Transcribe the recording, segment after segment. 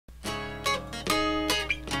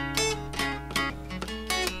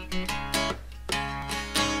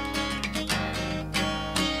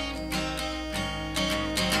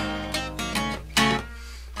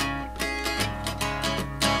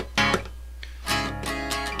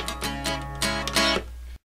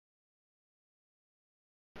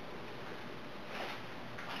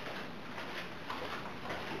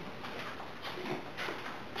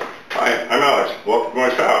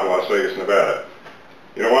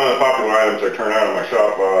one of the popular items I turn out in my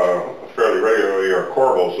shop fairly regularly are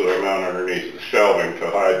corbels that I mount underneath the shelving to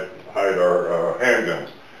hide our handguns.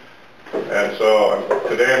 And so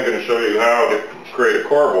today I'm going to show you how to create a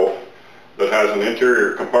corbel that has an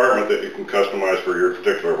interior compartment that you can customize for your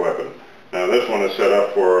particular weapon. Now this one is set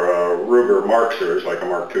up for Ruger Mark series, like a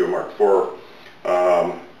Mark II, Mark IV.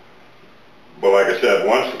 But like I said,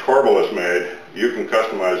 once the corbel is made, you can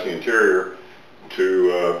customize the interior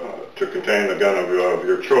to contain the gun of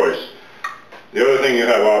your choice. The other thing you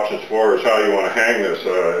have options for is how you want to hang this.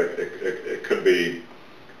 It could be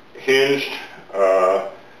hinged. I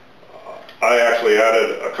actually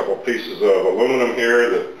added a couple pieces of aluminum here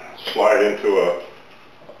that slide into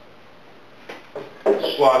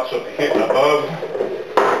slots up above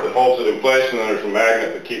that holds it in place, and then there's a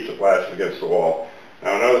magnet that keeps it latched against the wall.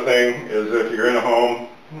 Now another thing is if you're in a home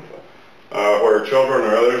where children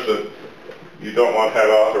or others that you don't want to have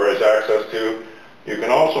authorized access to, you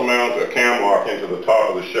can also mount a cam lock into the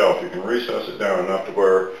top of the shelf. You can recess it down enough to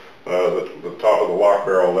where the top of the lock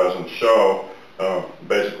barrel doesn't show,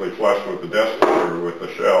 basically flush with the desk or with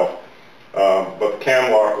the shelf. But the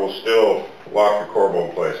cam lock will still lock your corbel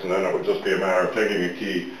in place, and then it would just be a matter of taking a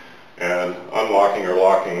key and unlocking or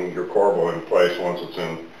locking your corbel in place once it's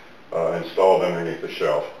installed underneath the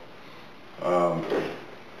shelf.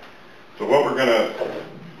 So what we're going to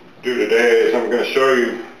do today is I'm going to show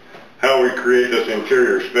you how we create this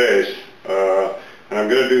interior space, and I'm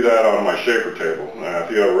going to do that on my shaper table.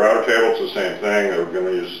 If you have a router table, it's the same thing. We're going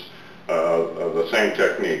to use the same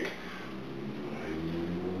technique.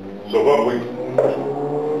 So what we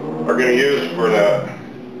are going to use for that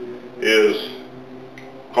is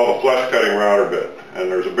called a flush cutting router bit,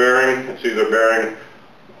 and there's a bearing. It's either bearing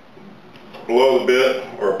below the bit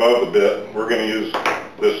or above the bit. We're going to use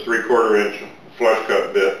this 3/4 inch flush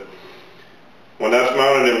cut bit. When that's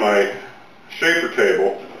mounted in my shaper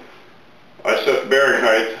table, I set the bearing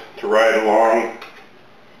height to right along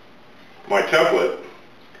my template,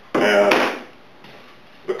 and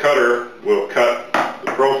the cutter will cut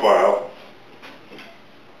the profile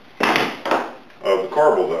of the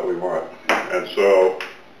corbel that we want. And so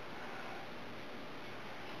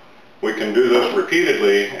we can do this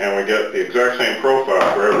repeatedly, and we get the exact same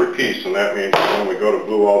profile for every piece, and that means when we go to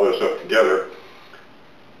glue all this up together,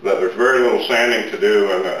 that there's very little sanding to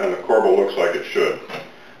do, and the corbel looks like it should.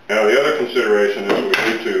 Now the other consideration is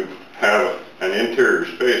we need to have an interior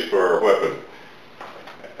space for our weapon,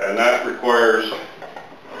 and that requires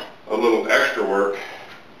a little extra work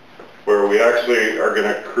where we actually are going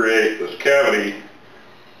to create this cavity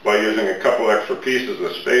by using a couple extra pieces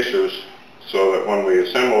of spacers, so that when we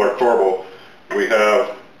assemble our corbel, we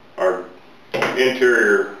have our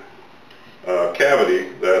interior cavity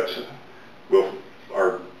that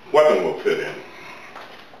our weapon will fit in.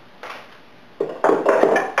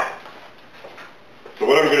 So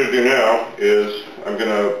what I'm going to do now is I'm going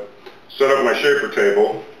to set up my shaper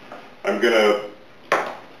table. I'm going to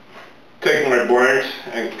take my blanks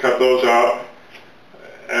and cut those out,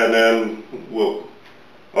 and then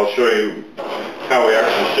I'll show you how we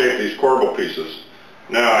actually shape these corbel pieces.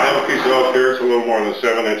 Now I have a piece out here. It's a little more than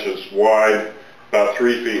 7 inches wide, about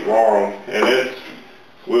 3 feet long, and it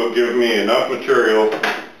will give me enough material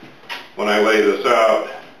when I lay this out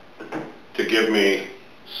to give me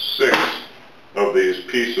 6 of these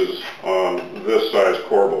pieces on this size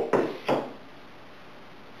corbel.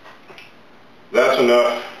 That's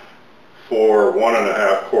enough for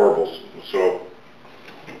 1.5 corbels. So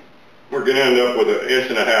we're going to end up with an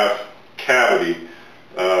 1.5 inch cavity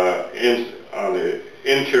on the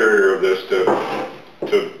interior of this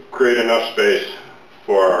to create enough space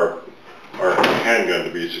for our handgun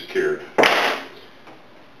to be secured.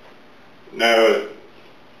 Now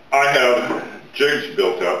I have jigs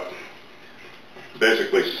built up,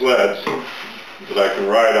 basically sleds, that I can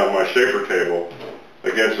ride on my shaper table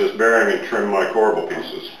against this bearing and trim my corbel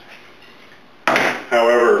pieces.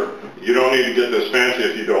 However, you don't need to get this fancy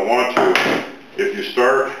if you don't want to. If you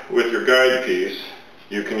start with your guide piece,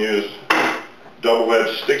 you can use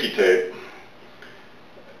double-edged sticky tape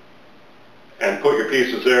and put your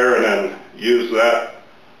pieces there, and then use that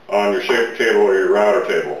on your shaper table or your router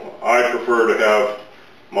table. I prefer to have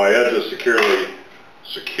my edges securely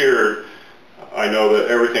secured. I know that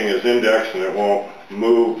everything is indexed and it won't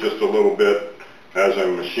move just a little bit as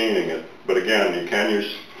I'm machining it. But again, you can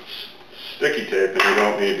use sticky tape, and you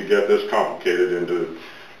don't need to get this complicated into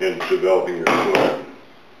developing your sled.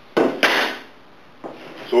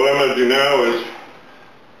 So what I'm going to do now is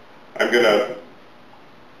I'm going to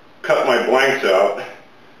cut my blanks out,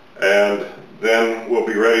 and then we'll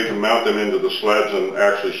be ready to mount them into the sleds and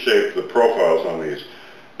actually shape the profiles on these.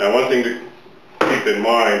 Now one thing to keep keep in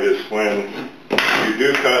mind is when you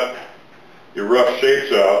do cut your rough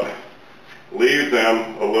shapes out, leave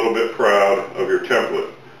them a little bit proud of your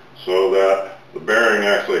template so that the bearing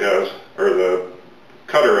actually has, or the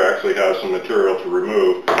cutter actually has some material to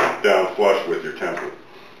remove down flush with your template.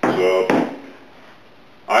 So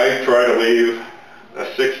I try to leave a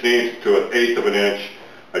 1/16 to an 1/8 of an inch.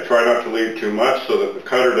 I try not to leave too much so that the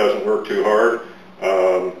cutter doesn't work too hard,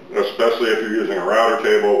 especially if you're using a router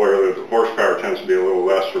table where the horsepower tends to be a little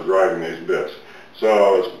less for driving these bits.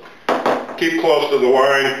 So keep close to the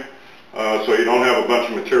line so you don't have a bunch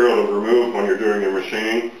of material to remove when you're doing your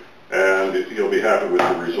machining, and you'll be happy with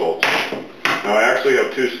the results. Now I actually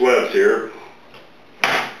have two sleds here.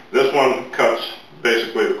 This one cuts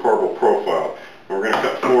basically the corbel profile. And we're going to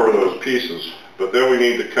cut 4 of those pieces, but then we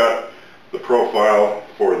need to cut the profile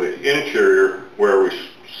for the interior where we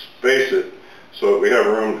space it so that we have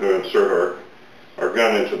room to insert our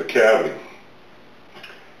gun into the cavity.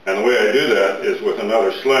 And the way I do that is with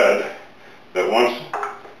another sled that once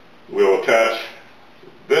we'll attach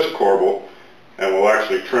this corbel and we'll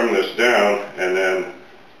actually trim this down, and then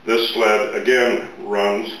this sled again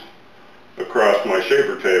runs across my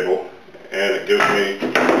shaper table, and it gives me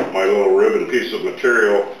my little ribbon piece of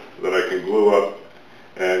material that I can glue up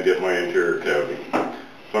and get my interior cavity.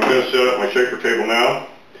 So I'm going to set up my shaper table now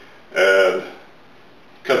and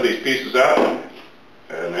cut these pieces out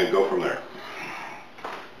and then go from there.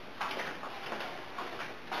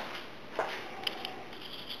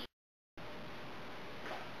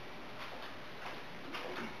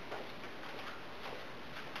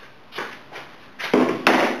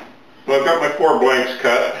 Well, I've got my 4 blanks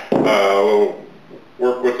cut. We'll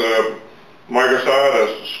work with a miter saw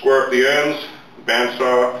to square up the ends,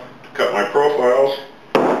 bandsaw to cut my profiles,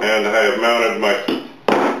 and I have mounted my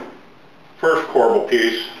first corbel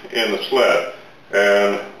piece in the sled.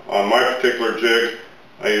 And on my particular jig,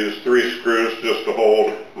 I use 3 screws just to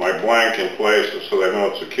hold my blank in place so that I know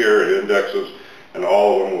it's secure. It indexes, and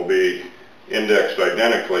all of them will be indexed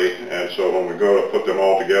identically, and so when we go to put them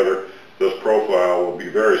all together, this profile will be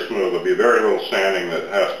very smooth. There'll be very little sanding that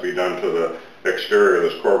has to be done to the exterior of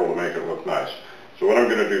this corbel to make it look nice. So what I'm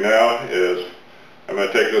going to do now is I'm going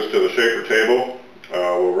to take this to the shaper table.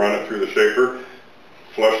 We'll run it through the shaper,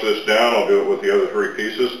 flush this down. I'll do it with the other 3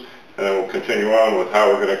 pieces, and then we'll continue on with how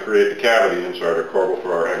we're going to create the cavity inside our corbel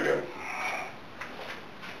for our handgun.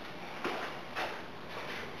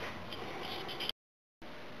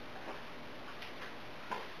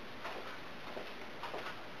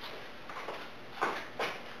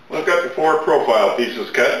 Well, I've got the 4 profile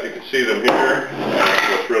pieces cut. You can see them here.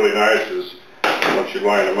 And what's really nice is once you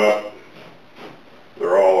line them up,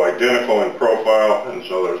 they're all identical in profile, and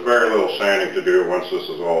so there's very little sanding to do once this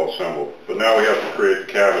is all assembled. But now we have to create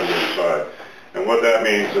the cavity inside. And what that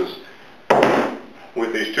means is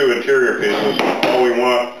with these 2 interior pieces, all we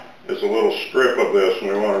want is a little strip of this,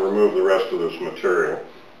 and we want to remove the rest of this material.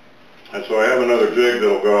 And so I have another jig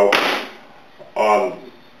that'll go on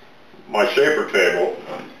my shaper table,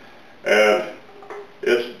 and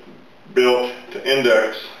it's built to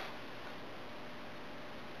index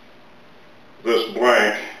this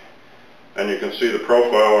blank, and you can see the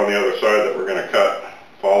profile on the other side that we're going to cut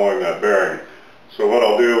following that bearing. So what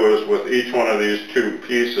I'll do is with each one of these 2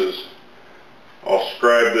 pieces, I'll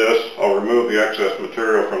scribe this, I'll remove the excess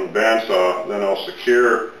material from the bandsaw, then I'll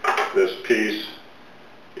secure this piece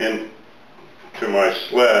into my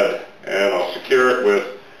sled, and I'll secure it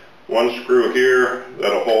with 1 screw here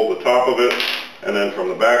that'll hold the top of it, and then from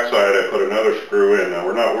the back side I put another screw in. Now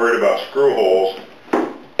we're not worried about screw holes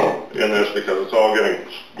in this because it's all getting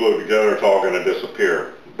glued together, it's all going to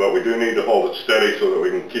disappear. But we do need to hold it steady so that we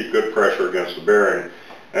can keep good pressure against the bearing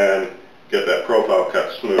and get that profile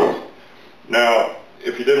cut smooth. Now,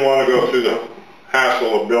 if you didn't want to go through the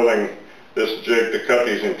hassle of building this jig to cut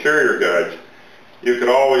these interior guides, you could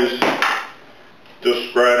always just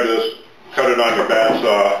scribe this, cut it on your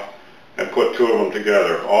bandsaw, and put 2 of them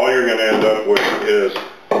together. All you're going to end up with is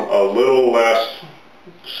a little less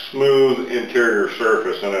smooth interior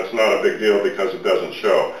surface, and it's not a big deal because it doesn't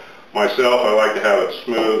show. Myself, I like to have it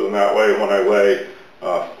smooth, and that way when I lay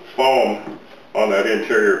foam on that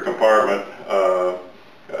interior compartment,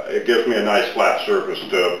 it gives me a nice flat surface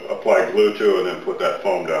to apply glue to and then put that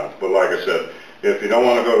foam down. But like I said, if you don't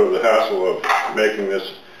want to go to the hassle of making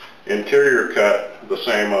this interior cut the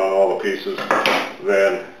same on all the pieces,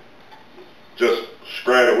 then just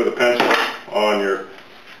scribe it with a pencil on your,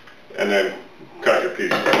 and then cut your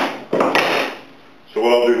piece. So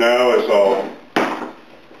what I'll do now is I'll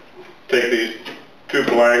take these 2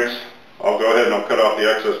 blanks, I'll go ahead and I'll cut off the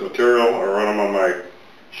excess material, I'll run them on my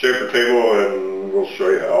shaper table, and we'll show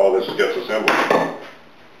you how all this gets assembled.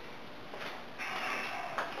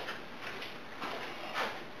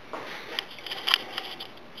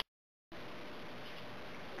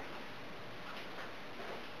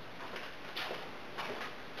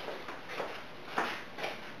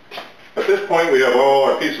 point we have all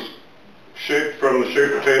our pieces shaped from the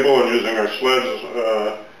shaper table and using our sleds,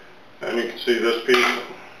 and you can see this piece,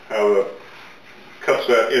 how it cuts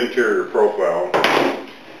that interior profile.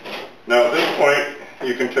 Now at this point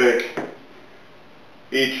you can take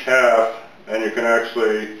each half and you can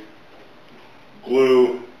actually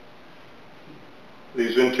glue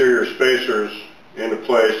these interior spacers into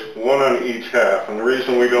place, one on each half. And the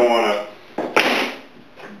reason we don't want to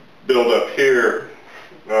build up here,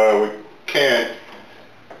 we can't,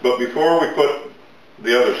 but before we put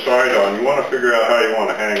the other side on, you want to figure out how you want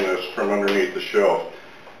to hang this from underneath the shelf.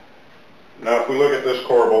 Now if we look at this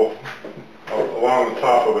corbel, along the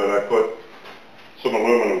top of it I put some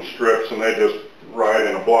aluminum strips, and they just ride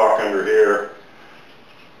in a block under here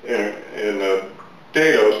in the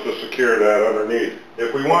dados to secure that underneath.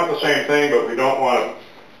 If we want the same thing but we don't want to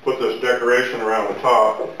put this decoration around the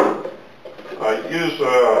top, I use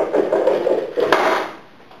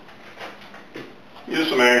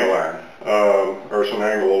some angle iron or some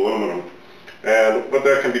angle aluminum, and what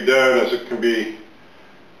that can be done is it can be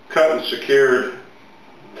cut and secured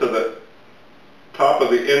to the top of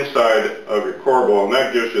the inside of your corbel, and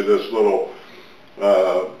that gives you this little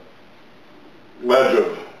ledge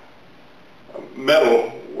of metal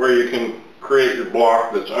where you can create your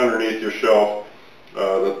block that's underneath your shelf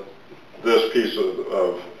that this piece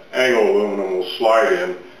of angle aluminum will slide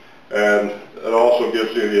in. And it also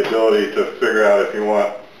gives you the ability to figure out if you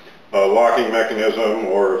want a locking mechanism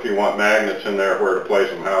or if you want magnets in there, where to place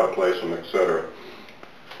them, how to place them, etc.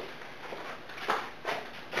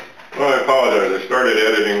 Well, I apologize. I started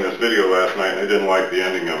editing this video last night and I didn't like the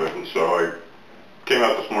ending of it, and so I came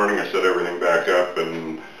out this morning, I set everything back up,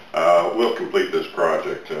 and we'll complete this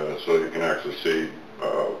project so you can actually see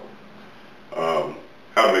how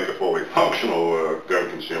to make a fully functional gun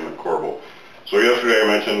concealment corbel. So yesterday I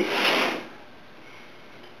mentioned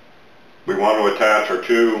we want to attach our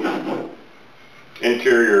two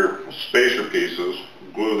interior spacer pieces,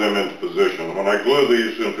 glue them into position. When I glue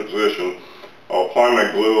these in position, I'll apply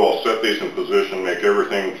my glue, I'll set these in position, make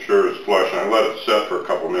everything sure it's flush, and I let it set for a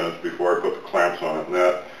couple minutes before I put the clamps on it, and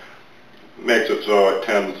that makes it so it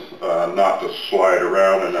tends not to slide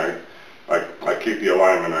around, and I keep the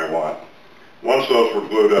alignment I want. Once those were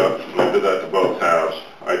glued up, and I did that to both halves,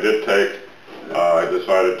 I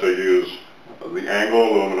decided to use the angle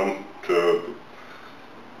aluminum to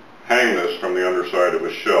hang this from the underside of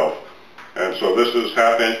a shelf. And so this is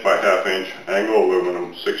 1/2 inch by 1/2 inch angle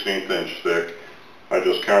aluminum, 1/16 inch thick. I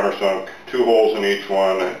just countersunk 2 holes in each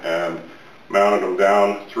one and mounted them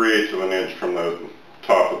down 3/8 of an inch from the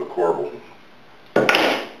top of the corbel.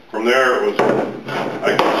 From there,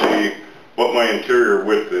 I could see what my interior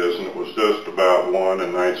width is, and it was just about 1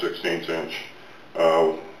 9/16 inch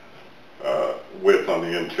width on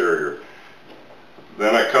the interior.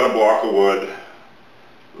 Then I cut a block of wood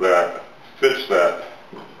that fits that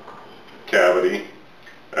cavity,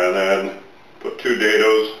 and then put 2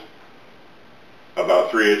 dados about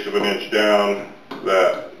 3/8 of an inch down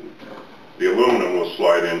that the aluminum will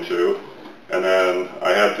slide into, and then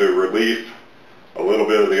I had to relief a little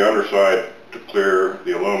bit of the underside to clear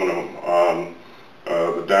the aluminum on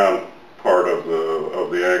the down part of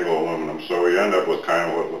the angle aluminum, so we end up with kind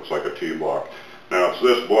of what looks like a T-block. Now it's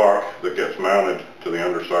this block that gets mounted to the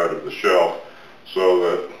underside of the shelf so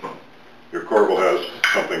that your corbel has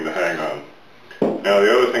something to hang on. Now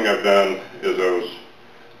the other thing I've done is I was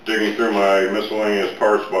digging through my miscellaneous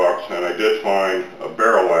parts box, and I did find a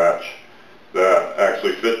barrel latch that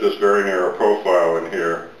actually fit this very narrow profile in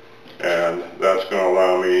here, and that's going to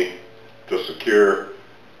allow me to secure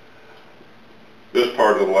this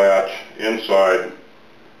part of the latch inside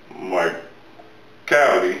my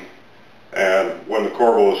cavity, and when the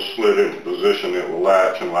corbel is slid into position it will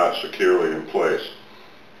latch and latch securely in place.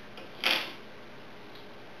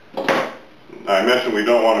 I mentioned we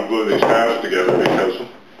don't want to glue these halves together because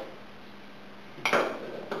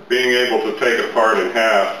being able to take it apart in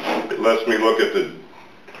half, it lets me look at the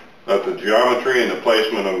geometry and the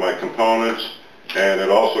placement of my components, and it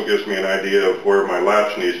also gives me an idea of where my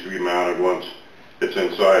latch needs to be mounted once it's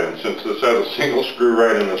inside. And since this has a single screw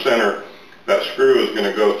right in the center, that screw is going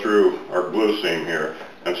to go through our glue seam here,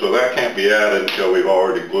 and so that can't be added until we've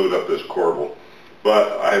already glued up this corbel.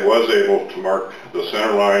 But I was able to mark the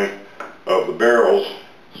center line of the barrels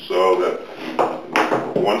so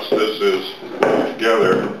that once this is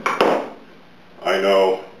together, I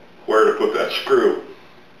know where to put that screw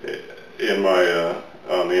in my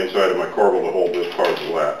on the inside of my corbel to hold this part of the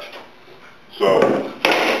latch. So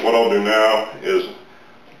what I'll do now is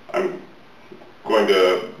I'm going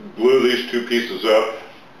to glue these two pieces up,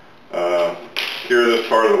 cure this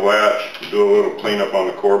part of the latch, do a little cleanup on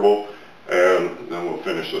the corbel, and then we'll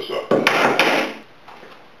finish this up.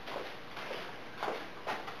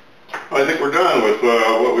 I think we're done with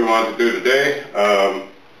what we wanted to do today.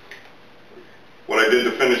 What I did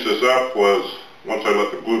to finish this up was, once I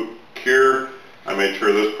let the glue cure, I made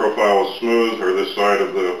sure this profile was smooth, or this side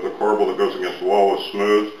of the corbel that goes against the wall was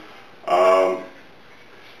smooth.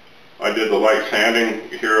 I did the light sanding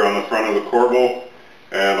here on the front of the corbel,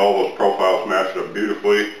 and all those profiles matched up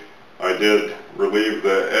beautifully. I did relieve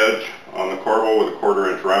the edge on the corbel with a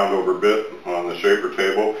 1/4 inch round over bit on the shaper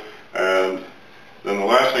table. And then the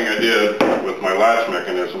last thing I did with my latch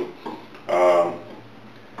mechanism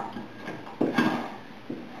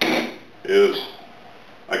is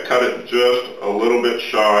I cut it just a little bit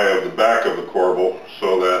shy of the back of the corbel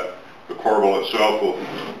so that the corbel itself will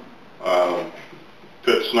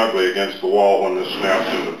fit snugly against the wall when this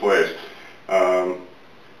snaps into place.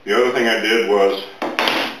 The other thing I did was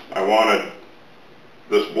I wanted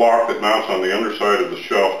this block that mounts on the underside of the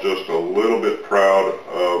shelf just a little bit proud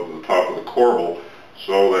of the top of the corbel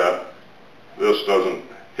so that this doesn't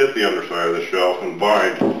hit the underside of the shelf and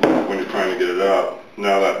bind when you're trying to get it out.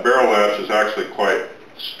 Now that barrel latch is actually quite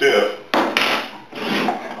stiff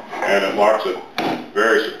and it locks it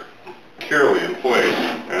very securely in place,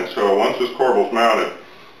 and so once this corbel's mounted,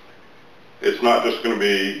 it's not just going to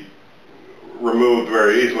be removed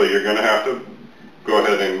very easily. You're going to have to go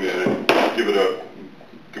ahead and give it a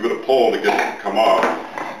pull to get it to come off.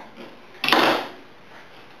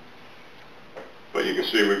 But you can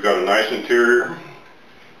see we've got a nice interior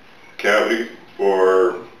cavity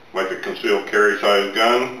for like a concealed carry size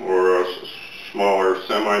gun or a smaller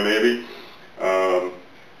semi maybe, and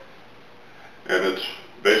it's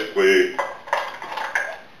basically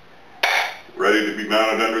ready to be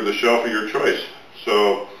mounted under the shelf of your choice.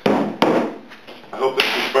 So I hope this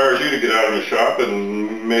inspires you to get out in the shop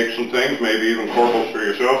and make some things, maybe even corbels for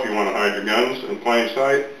yourself. You want to hide your guns in plain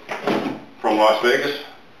sight. From Las Vegas,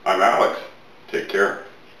 I'm Alex. Take care.